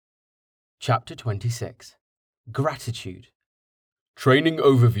Chapter 26. Gratitude. Training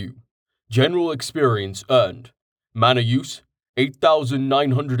Overview. General Experience earned. Mana use,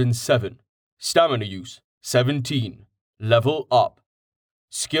 8,907. Stamina use, 17. Level up.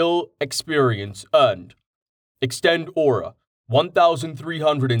 Skill Experience earned. Extend Aura,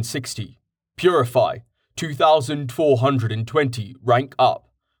 1,360. Purify, 2,420. Rank up.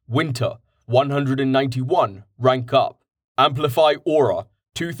 Winter, 191. Rank up. Amplify Aura,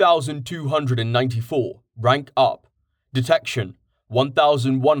 2,294. Rank up. Detection,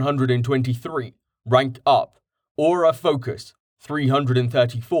 1,123. Rank up. Aura Focus,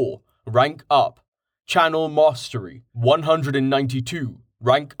 334. Rank up. Channel Mastery, 192.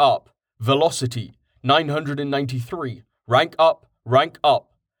 Rank up. Velocity, 993. Rank up. Rank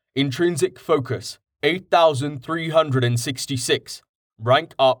up. Intrinsic Focus, 8,366.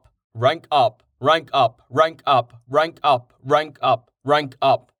 Rank up. Rank up. Rank up. Rank up. Rank up. Rank up. Rank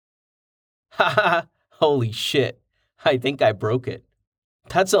up. Haha, holy shit. I think I broke it.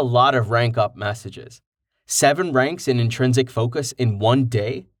 That's a lot of rank up messages. 7 ranks in intrinsic focus in one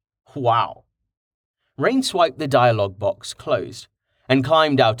day? Wow. Rain swiped the dialogue box closed and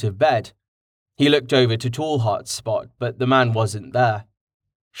climbed out of bed. He looked over to Tallheart's spot, but the man wasn't there.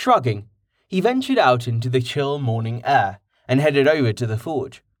 Shrugging, he ventured out into the chill morning air and headed over to the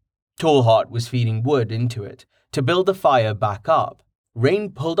forge. Tallheart was feeding wood into it to build the fire back up.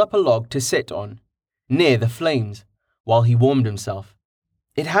 Rain pulled up a log to sit on, near the flames, while he warmed himself.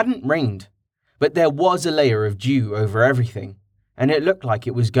 It hadn't rained, but there was a layer of dew over everything, and it looked like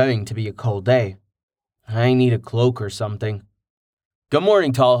it was going to be a cold day. I need a cloak or something. Good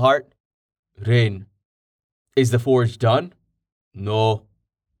morning, Tallheart. Rain. Is the forge done? No.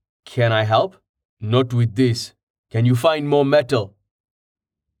 Can I help? Not with this. Can you find more metal?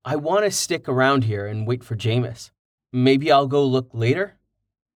 I want to stick around here and wait for Jameis. Maybe I'll go look later?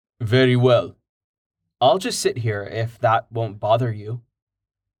 Very well. I'll just sit here if that won't bother you.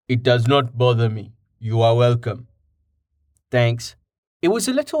 It does not bother me. You are welcome. Thanks. It was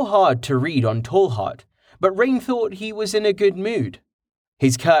a little hard to read on Tallheart, but Rain thought he was in a good mood.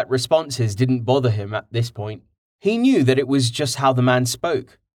 His curt responses didn't bother him at this point. He knew that it was just how the man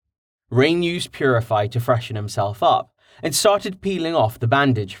spoke. Rain used Purify to freshen himself up and started peeling off the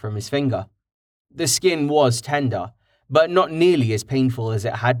bandage from his finger. The skin was tender, but not nearly as painful as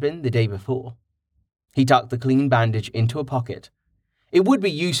it had been the day before. He tucked the clean bandage into a pocket. It would be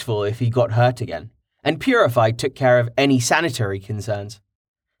useful if he got hurt again, and Purify took care of any sanitary concerns.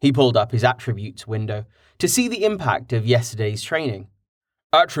 He pulled up his attributes window to see the impact of yesterday's training.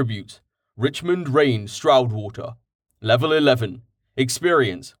 Attributes: Richmond Rain Stroudwater. Level 11.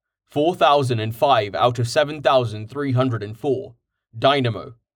 Experience: 4,005 out of 7,304.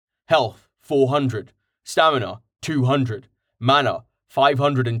 Dynamo. Health: 400. Stamina: 200. Mana: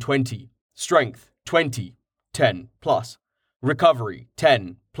 520. Strength: 20. 10 plus. Recovery: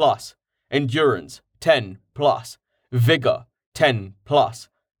 10 plus. Endurance: 10 plus. Vigor: 10 plus.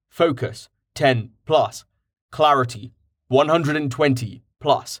 Focus: 10 plus. Clarity: 120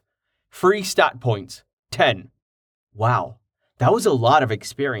 plus. Free stat points: 10. Wow, that was a lot of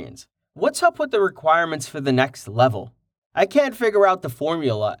experience. What's up with the requirements for the next level? I can't figure out the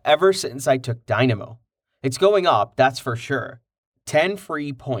formula ever since I took Dynamo. It's going up, that's for sure. 10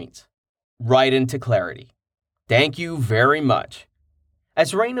 free points. Right into clarity. Thank you very much.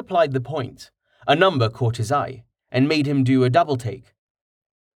 As Rain applied the points, a number caught his eye and made him do a double take.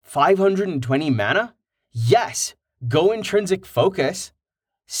 520 mana? Yes! Go intrinsic focus.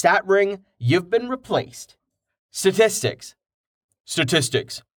 Stat ring, you've been replaced. Statistics.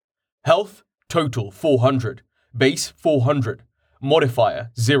 Health, total 400. Base 400. Modifier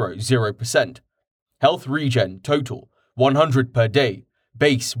 0%. Health regen total 100 per day.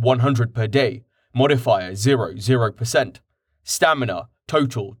 Base 100 per day. Modifier 0%. Stamina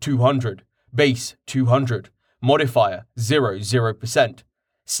total 200. Base 200. Modifier 0%.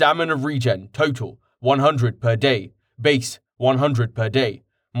 Stamina regen total 100 per day. Base 100 per day.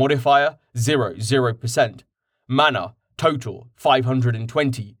 Modifier 0%. Mana total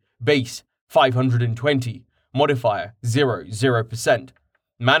 520. Base 520. Modifier 0%.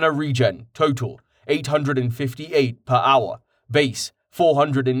 Mana regen total 858 per hour. Base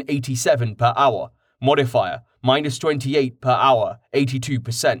 487 per hour. Modifier -28 per hour,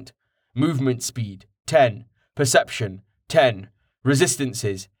 82%. Movement speed 10. Perception 10.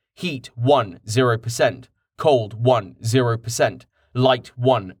 Resistances: heat 1 0%. Cold 1 0%. Light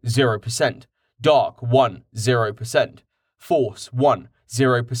 1 0%. Dark 1 0%. Force 1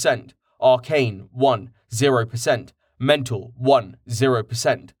 0%. Arcane 1 0%. Mental 1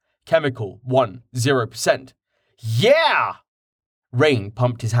 0%. Chemical 1 0%. Yeah! Rain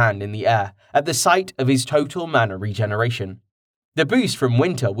pumped his hand in the air at the sight of his total mana regeneration. The boost from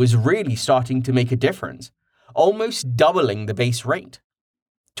Winter was really starting to make a difference, almost doubling the base rate.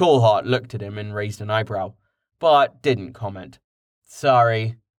 Tallheart looked at him and raised an eyebrow, but didn't comment.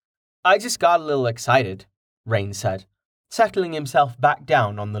 "Sorry. I just got a little excited," Rain said, settling himself back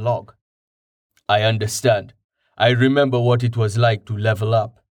down on the log. "I understand. I remember what it was like to level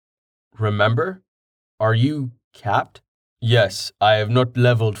up." "Remember? Are you capped?" "Yes, I have not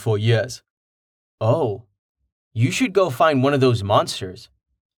leveled for years." "Oh, you should go find one of those monsters."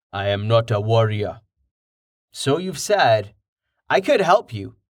 "I am not a warrior." "So you've said. I could help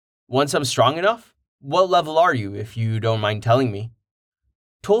you. Once I'm strong enough, what level are you, if you don't mind telling me?"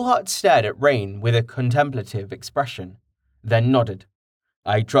 Tallheart stared at Rain with a contemplative expression, then nodded.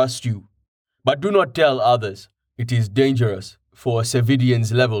 "I trust you, but do not tell others. It is dangerous for a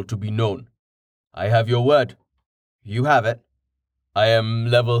Sevidian's level to be known." "I have your word." "You have it." "I am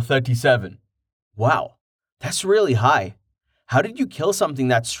level 37. "Wow, that's really high. How did you kill something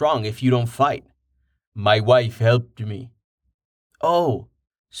that strong if you don't fight?" "My wife helped me." "Oh,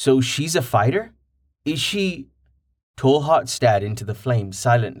 so she's a fighter? Is she—" Tallheart stared into the flames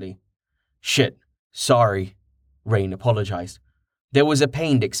silently. "Shit, sorry," Rain apologized. There was a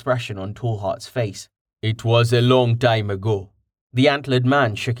pained expression on Tallheart's face. "It was a long time ago." The antlered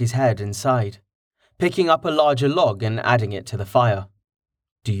man shook his head and sighed, picking up a larger log and adding it to the fire.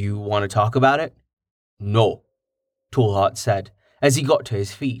 "Do you want to talk about it?" "No," Tallheart said as he got to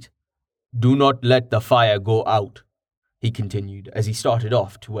his feet. "Do not let the fire go out," he continued as he started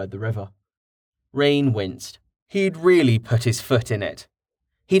off toward the river. Rain winced. He'd really put his foot in it.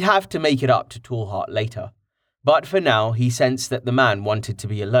 He'd have to make it up to Tallheart later, but for now he sensed that the man wanted to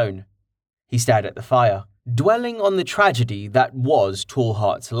be alone. He stared at the fire, dwelling on the tragedy that was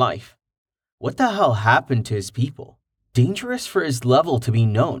Tallheart's life. What the hell happened to his people? Dangerous for his level to be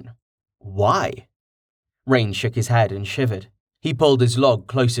known. Why? Rain shook his head and shivered. He pulled his log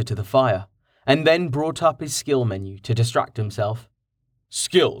closer to the fire, and then brought up his skill menu to distract himself.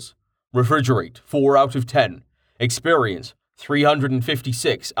 "Skills. Refrigerate, 4 out of 10. Experience,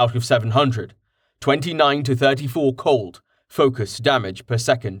 356 out of 700. 29 to 34 cold. Focus damage per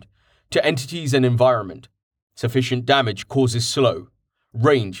second. To entities and environment. Sufficient damage causes slow.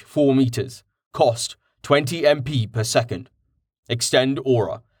 Range, 4 meters. Cost, 20 MP per second. Extend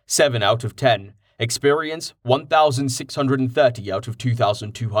aura, 7 out of 10. Experience, 1,630 out of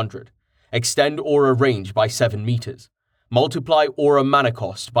 2,200. Extend aura range by 7 meters. Multiply aura mana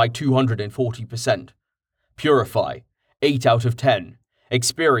cost by 240%. Purify, 8 out of 10.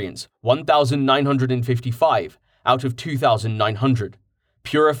 Experience, 1,955 out of 2,900.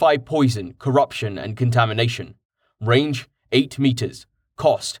 Purify poison, corruption, and contamination. Range, 8 meters.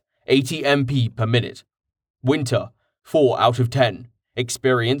 Cost, 80 MP per minute. Winter, 4 out of 10.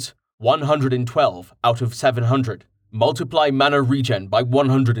 Experience, 112 out of 700. Multiply mana regen by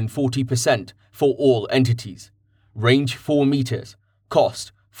 140% for all entities. Range 4 meters.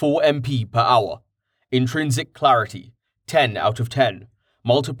 Cost 4 MP per hour. Intrinsic clarity 10 out of 10.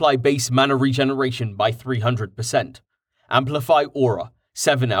 Multiply base mana regeneration by 300%. Amplify aura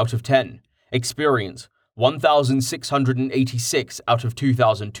 7 out of 10. Experience 1,686 out of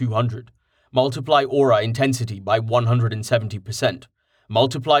 2,200. Multiply aura intensity by 170%.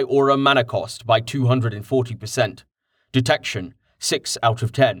 Multiply aura mana cost by 240%. Detection 6 out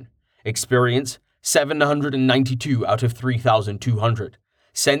of 10. Experience 792 out of 3,200.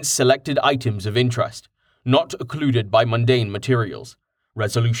 Sense selected items of interest, not occluded by mundane materials.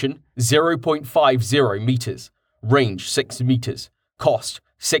 Resolution 0.50 meters. Range 6 meters. Cost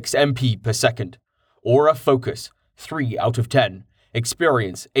 6 MP per second. Aura focus 3 out of 10.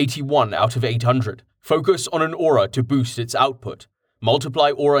 Experience 81 out of 800. Focus on an aura to boost its output.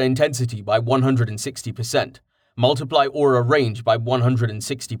 Multiply aura intensity by 160%. Multiply aura range by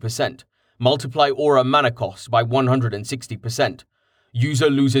 160%. Multiply aura mana cost by 160%. User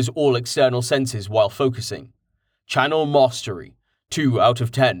loses all external senses while focusing. Channel Mastery, 2 out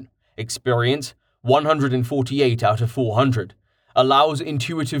of 10. Experience, 148 out of 400. Allows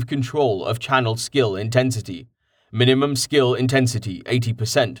intuitive control of channel skill intensity. Minimum skill intensity,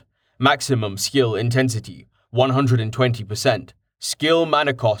 80%. Maximum skill intensity, 120%. Skill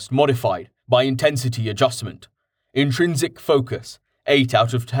mana cost modified by intensity adjustment. Intrinsic focus, 8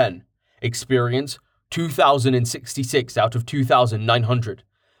 out of 10. Experience, 2,066 out of 2,900.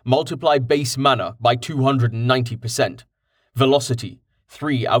 Multiply base mana by 290%. Velocity,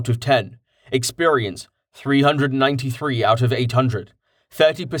 3 out of 10. Experience, 393 out of 800.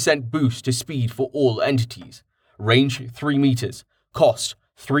 30% boost to speed for all entities. Range, 3 meters. Cost,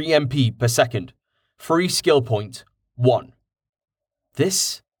 3 MP per second. Free skill point, 1.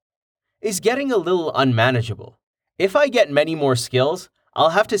 This is getting a little unmanageable. If I get many more skills,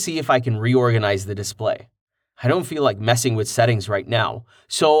 I'll have to see if I can reorganize the display. I don't feel like messing with settings right now,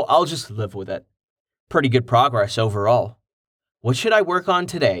 so I'll just live with it. Pretty good progress overall. What should I work on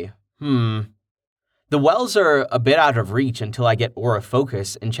today? The wells are a bit out of reach until I get Aura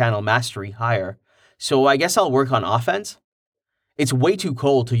Focus and Channel Mastery higher, so I guess I'll work on offense? It's way too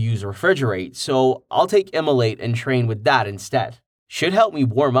cold to use Refrigerate, so I'll take Immolate and train with that instead. Should help me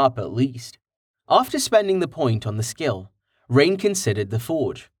warm up at least. After spending the point on the skill, Rain considered the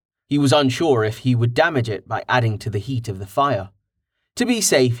forge. He was unsure if he would damage it by adding to the heat of the fire. To be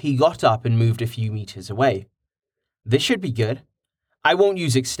safe, he got up and moved a few meters away. This should be good. I won't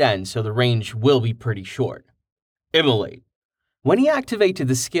use Extend, so the range will be pretty short. Immolate. When he activated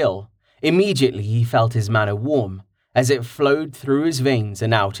the skill, immediately he felt his mana warm, as it flowed through his veins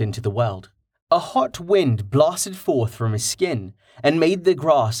and out into the world. A hot wind blasted forth from his skin and made the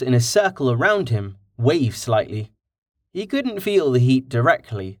grass in a circle around him wave slightly. He couldn't feel the heat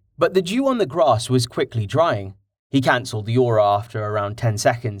directly, but the dew on the grass was quickly drying. He cancelled the aura after around 10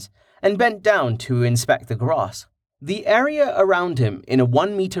 seconds and bent down to inspect the grass. The area around him in a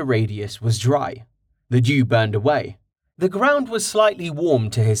 1 meter radius was dry. The dew burned away. The ground was slightly warm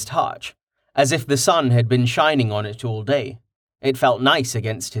to his touch, as if the sun had been shining on it all day. It felt nice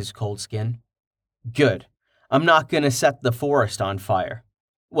against his cold skin. Good. I'm not gonna set the forest on fire.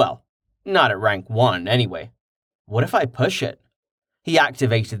 Well, not at rank 1 anyway. What if I push it? He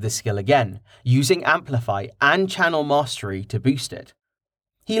activated the skill again, using Amplify and Channel Mastery to boost it.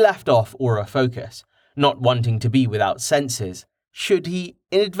 He left off Aura Focus, not wanting to be without senses, should he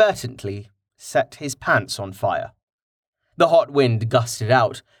inadvertently set his pants on fire. The hot wind gusted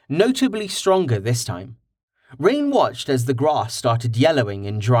out, notably stronger this time. Rain watched as the grass started yellowing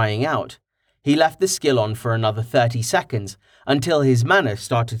and drying out. He left the skill on for another 30 seconds until his mana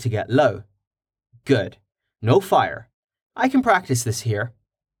started to get low. Good. No fire. I can practice this here.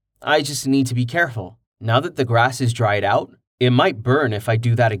 I just need to be careful. Now that the grass is dried out, it might burn if I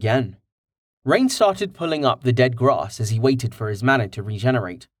do that again. Rain started pulling up the dead grass as he waited for his mana to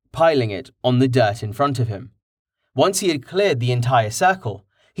regenerate, piling it on the dirt in front of him. Once he had cleared the entire circle,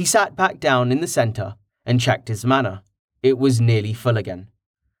 he sat back down in the center and checked his mana. It was nearly full again.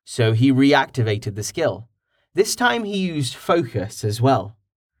 So he reactivated the skill. This time he used Focus as well.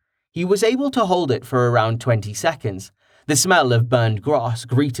 He was able to hold it for around 20 seconds. The smell of burned grass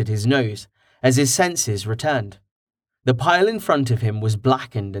greeted his nose as his senses returned. The pile in front of him was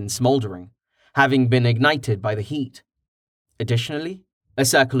blackened and smoldering, having been ignited by the heat. Additionally, a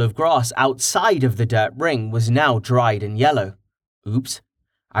circle of grass outside of the dirt ring was now dried and yellow. Oops,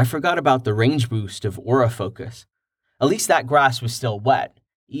 I forgot about the range boost of Aura Focus. At least that grass was still wet,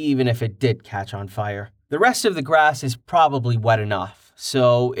 even if it did catch on fire. The rest of the grass is probably wet enough,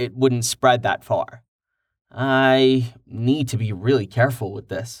 so it wouldn't spread that far. I need to be really careful with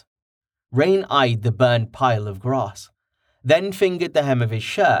this. Rain eyed the burned pile of grass, then fingered the hem of his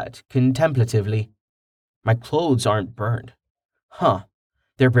shirt contemplatively. My clothes aren't burned.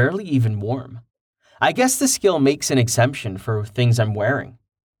 They're barely even warm. I guess the skill makes an exemption for things I'm wearing.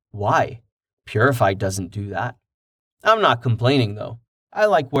 Why? Purified doesn't do that. I'm not complaining though. I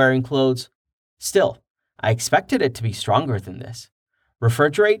like wearing clothes. Still, I expected it to be stronger than this.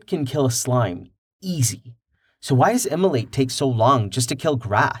 Refrigerate can kill a slime, easy. So why does Immolate take so long just to kill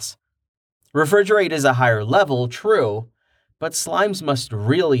grass? Refrigerate is a higher level, true, but slimes must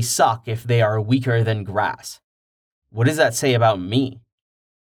really suck if they are weaker than grass. What does that say about me?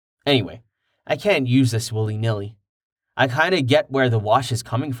 Anyway, I can't use this willy-nilly. I kinda get where the wash is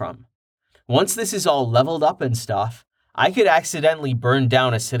coming from. Once this is all leveled up and stuff, I could accidentally burn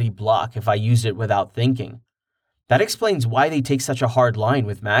down a city block if I used it without thinking. That explains why they take such a hard line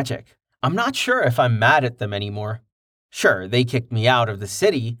with magic. I'm not sure if I'm mad at them anymore. Sure, they kicked me out of the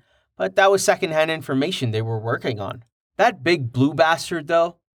city, but that was secondhand information they were working on. That big blue bastard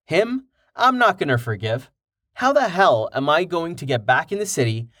though, him, I'm not gonna forgive. How the hell am I going to get back in the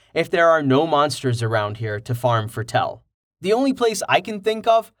city if there are no monsters around here to farm for Tel? The only place I can think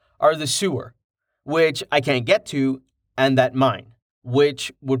of are the sewer, which I can't get to, and that mine,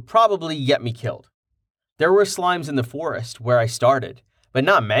 which would probably get me killed. There were slimes in the forest where I started, but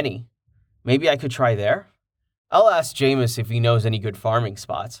not many. Maybe I could try there? I'll ask Jameis if he knows any good farming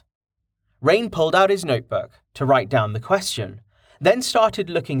spots. Rain pulled out his notebook to write down the question, then started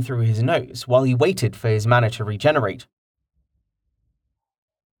looking through his notes while he waited for his mana to regenerate.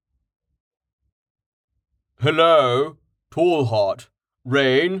 Hello, Tall Hot.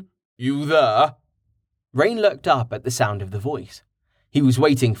 Rain, you there? Rain looked up at the sound of the voice. He was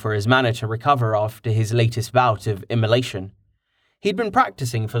waiting for his mana to recover after his latest bout of immolation. He'd been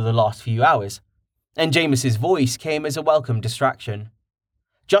practicing for the last few hours, and Jameis's voice came as a welcome distraction.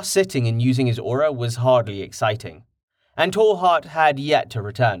 Just sitting and using his aura was hardly exciting, and Tallheart had yet to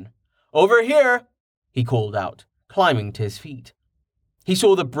return. "Over here!" he called out, climbing to his feet. He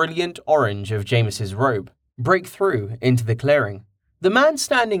saw the brilliant orange of Jameis's robe break through into the clearing. The man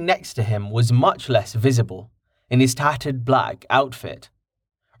standing next to him was much less visible, in his tattered black outfit.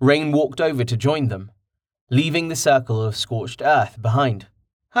 Rain walked over to join them, leaving the circle of scorched earth behind.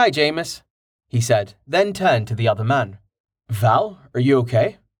 "Hi, Jameis," he said, then turned to the other man. "Val, are you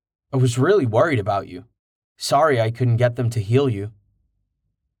okay? I was really worried about you. Sorry I couldn't get them to heal you."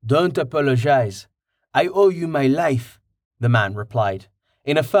 "Don't apologize. I owe you my life," the man replied,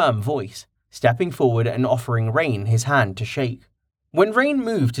 in a firm voice, stepping forward and offering Rain his hand to shake. When Rain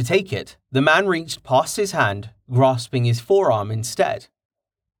moved to take it, the man reached past his hand, grasping his forearm instead.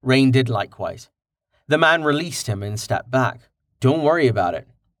 Rain did likewise. The man released him and stepped back. "Don't worry about it.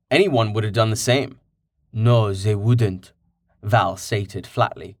 Anyone would have done the same." "No, they wouldn't," Val stated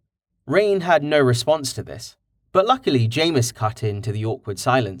flatly. Rain had no response to this, but luckily Jameis cut into the awkward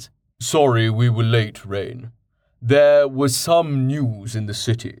silence. "Sorry we were late, Rain. There was some news in the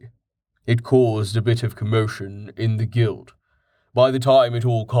city. It caused a bit of commotion in the guild. By the time it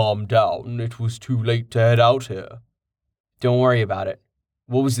all calmed down, it was too late to head out here." "Don't worry about it.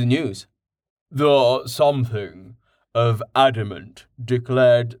 What was the news?" "The something of Adamant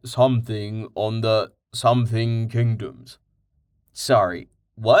declared something on the something kingdoms." "Sorry,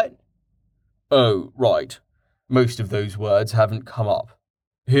 what?" "Oh, right. Most of those words haven't come up.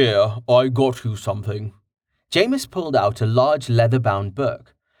 Here, I got you something." Jameis pulled out a large leather-bound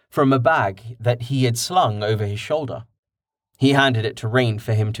book from a bag that he had slung over his shoulder. He handed it to Rain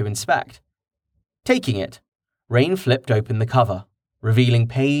for him to inspect. Taking it, Rain flipped open the cover, revealing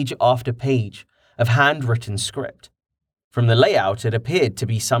page after page of handwritten script. From the layout, it appeared to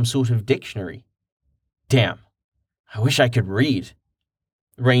be some sort of dictionary. Damn, I wish I could read.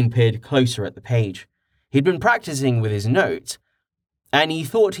 Rain peered closer at the page. He'd been practicing with his notes, and he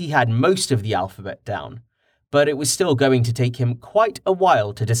thought he had most of the alphabet down, but it was still going to take him quite a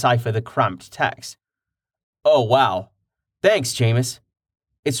while to decipher the cramped text. "Oh, wow. Thanks, Jameis.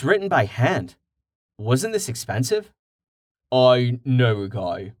 It's written by hand. Wasn't this expensive?" "I know a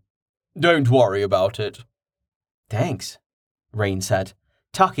guy. Don't worry about it." "Thanks," Rain said,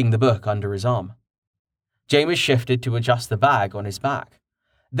 tucking the book under his arm. Jameis shifted to adjust the bag on his back,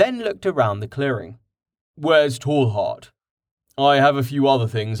 then looked around the clearing. "Where's Tallheart? I have a few other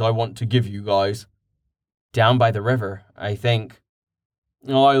things I want to give you guys." "Down by the river, I think."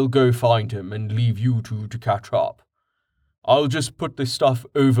 "I'll go find him and leave you two to catch up. I'll just put this stuff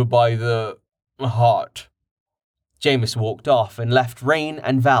over by the heart." Jameis walked off and left Rain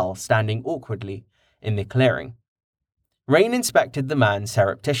and Val standing awkwardly in the clearing. Rain inspected the man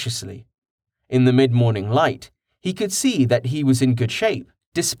surreptitiously. In the mid-morning light, he could see that he was in good shape,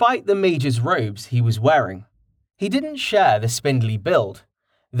 despite the mage's robes he was wearing. He didn't share the spindly build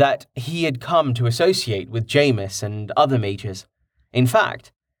that he had come to associate with Jameis and other mages. In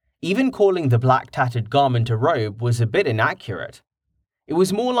fact, even calling the black tattered garment a robe was a bit inaccurate. It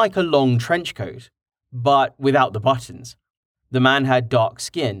was more like a long trench coat, but without the buttons. The man had dark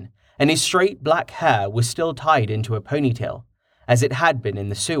skin, and his straight black hair was still tied into a ponytail, as it had been in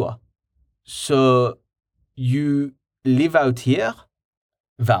the sewer. "So, you live out here?"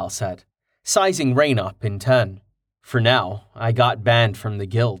 Val said, sizing Rain up in turn. "For now, I got banned from the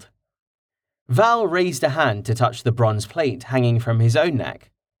guild." Val raised a hand to touch the bronze plate hanging from his own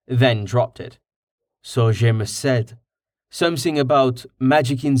neck, then dropped it. "So Jameis said, something about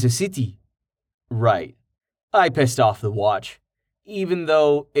magic in the city." "Right. I pissed off the watch, even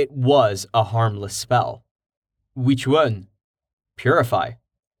though it was a harmless spell." "Which one?" "Purify.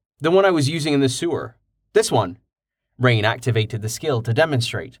 The one I was using in the sewer. This one." Rain activated the skill to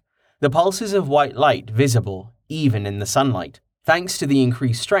demonstrate, the pulses of white light visible even in the sunlight, thanks to the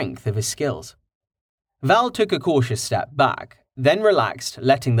increased strength of his skills. Val took a cautious step back, then relaxed,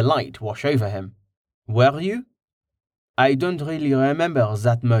 letting the light wash over him. "Were you?" "I don't really remember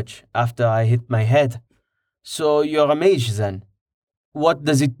that much after I hit my head. So you're a mage then? What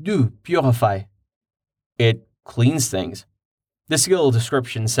does it do, purify?" "It cleans things. The skill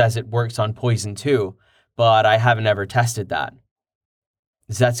description says it works on poison too, but I haven't ever tested that."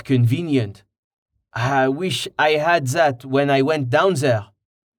 "That's convenient. I wish I had that when I went down there."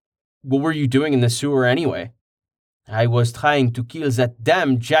 "What were you doing in the sewer anyway?" "I was trying to kill that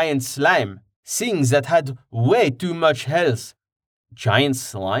damn giant slime. Thing that had way too much health." "Giant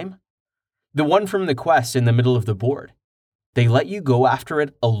slime?" "The one from the quest in the middle of the board. They let you go after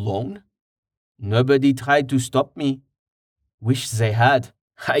it alone?" "Nobody tried to stop me." Wish they had.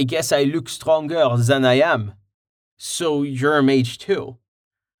 I guess I look stronger than I am. So you're a mage too.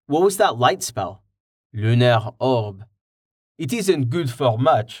 What was that light spell? Lunar orb. It isn't good for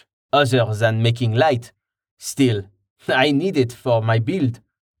much, other than making light. Still, I need it for my build.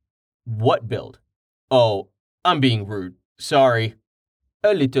 What build? Oh, I'm being rude. Sorry.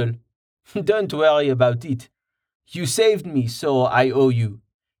 A little. Don't worry about it. You saved me, so I owe you.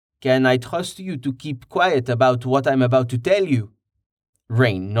 Can I trust you to keep quiet about what I'm about to tell you?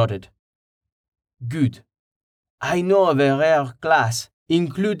 Rain nodded. Good. I know of a rare class,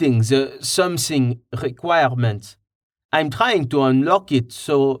 including the something requirement. I'm trying to unlock it,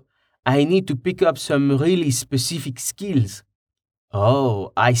 so I need to pick up some really specific skills.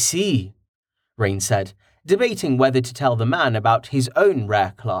 Oh, I see, Rain said, debating whether to tell the man about his own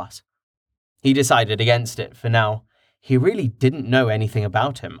rare class. He decided against it for now. He really didn't know anything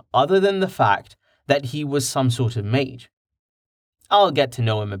about him, other than the fact that he was some sort of mage. I'll get to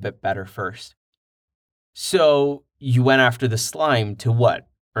know him a bit better first. So, you went after the slime to what?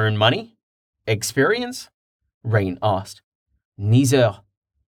 Earn money? Experience? Rain asked. Neither.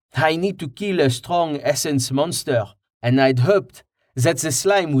 I need to kill a strong essence monster, and I'd hoped that the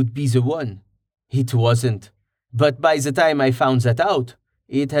slime would be the one. It wasn't. But by the time I found that out,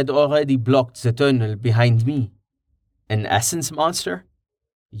 it had already blocked the tunnel behind me. An essence monster?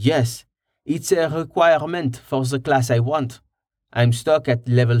 Yes, it's a requirement for the class I want. I'm stuck at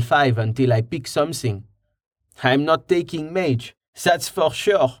level 5 until I pick something. I'm not taking mage, that's for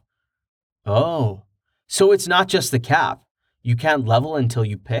sure. Oh, so it's not just the cap. You can't level until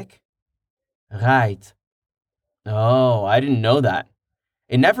you pick? Right. Oh, I didn't know that.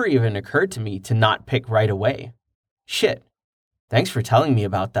 It never even occurred to me to not pick right away. Shit. Thanks for telling me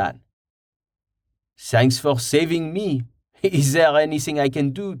about that. Thanks for saving me. Is there anything I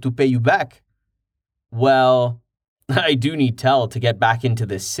can do to pay you back? Well, I do need Tell to get back into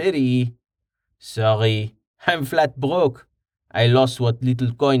the city. Sorry, I'm flat broke. I lost what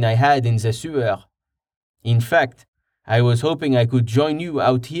little coin I had in the sewer. In fact, I was hoping I could join you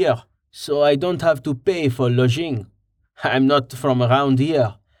out here, so I don't have to pay for lodging. I'm not from around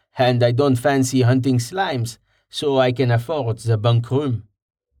here, and I don't fancy hunting slimes, so I can afford the bunk room.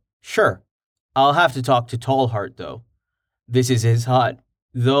 Sure, I'll have to talk to Tallheart, though. This is his hut,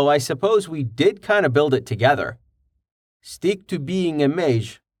 though I suppose we did kind of build it together. Stick to being a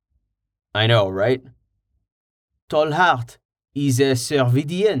mage. I know, right? Tallheart is a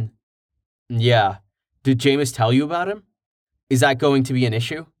Servidian. Yeah. Did Jameis tell you about him? Is that going to be an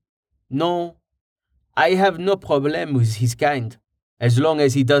issue? No. I have no problem with his kind, as long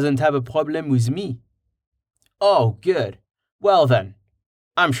as he doesn't have a problem with me. Oh, good. Well then,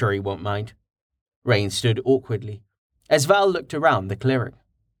 I'm sure he won't mind. Rain stood awkwardly, as Val looked around the clearing.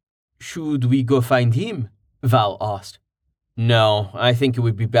 Should we go find him? Val asked. No, I think it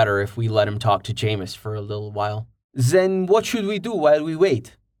would be better if we let him talk to Jameis for a little while. Then what should we do while we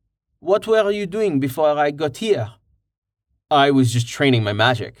wait? What were you doing before I got here? I was just training my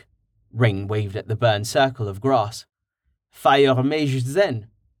magic. Rain waved at the burned circle of grass. Fire mage then?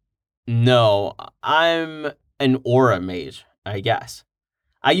 No, I'm an aura mage, I guess.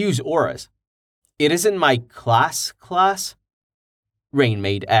 I use auras. It isn't my class. Rain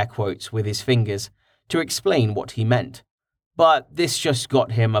made air quotes with his fingers to explain what he meant, but this just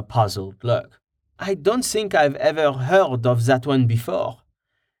got him a puzzled look. I don't think I've ever heard of that one before.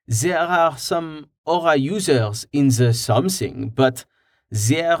 There are some aura users in the something, but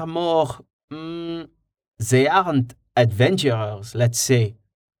they're more, they aren't adventurers, let's say.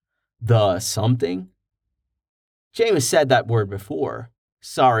 The something? Jameis said that word before.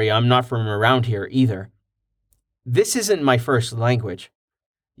 Sorry, I'm not from around here either. This isn't my first language.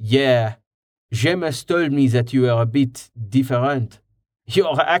 Yeah, Jameis told me that you are a bit different.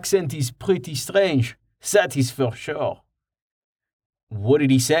 Your accent is pretty strange, that is for sure. What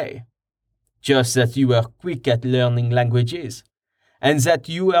did he say? Just that you were quick at learning languages, and that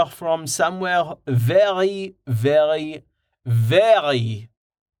you were from somewhere very, very, very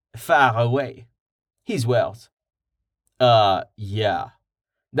far away. His words. Yeah.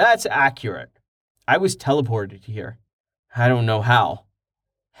 That's accurate. I was teleported here. I don't know how.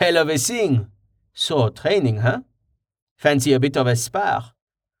 Hell of a thing. So, training, huh? Fancy a bit of a spar?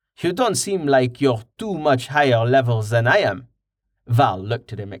 You don't seem like you're too much higher levels than I am. Val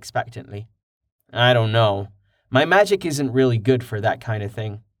looked at him expectantly. I don't know. My magic isn't really good for that kind of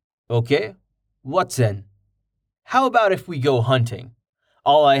thing. Okay, what then? How about if we go hunting?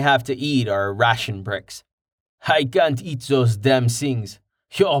 All I have to eat are ration bricks. I can't eat those damn things.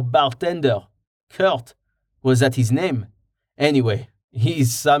 Your bartender, Kurt, was that his name? Anyway,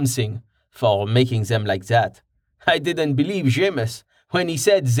 he's something for making them like that. I didn't believe Jameis when he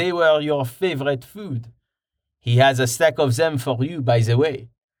said they were your favorite food. He has a stack of them for you, by the way.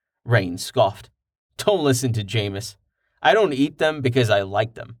 Rain scoffed. Don't listen to Jameis. I don't eat them because I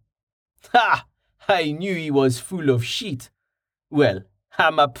like them. Ha! I knew he was full of shit. Well,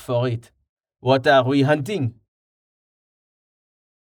 I'm up for it. What are we hunting?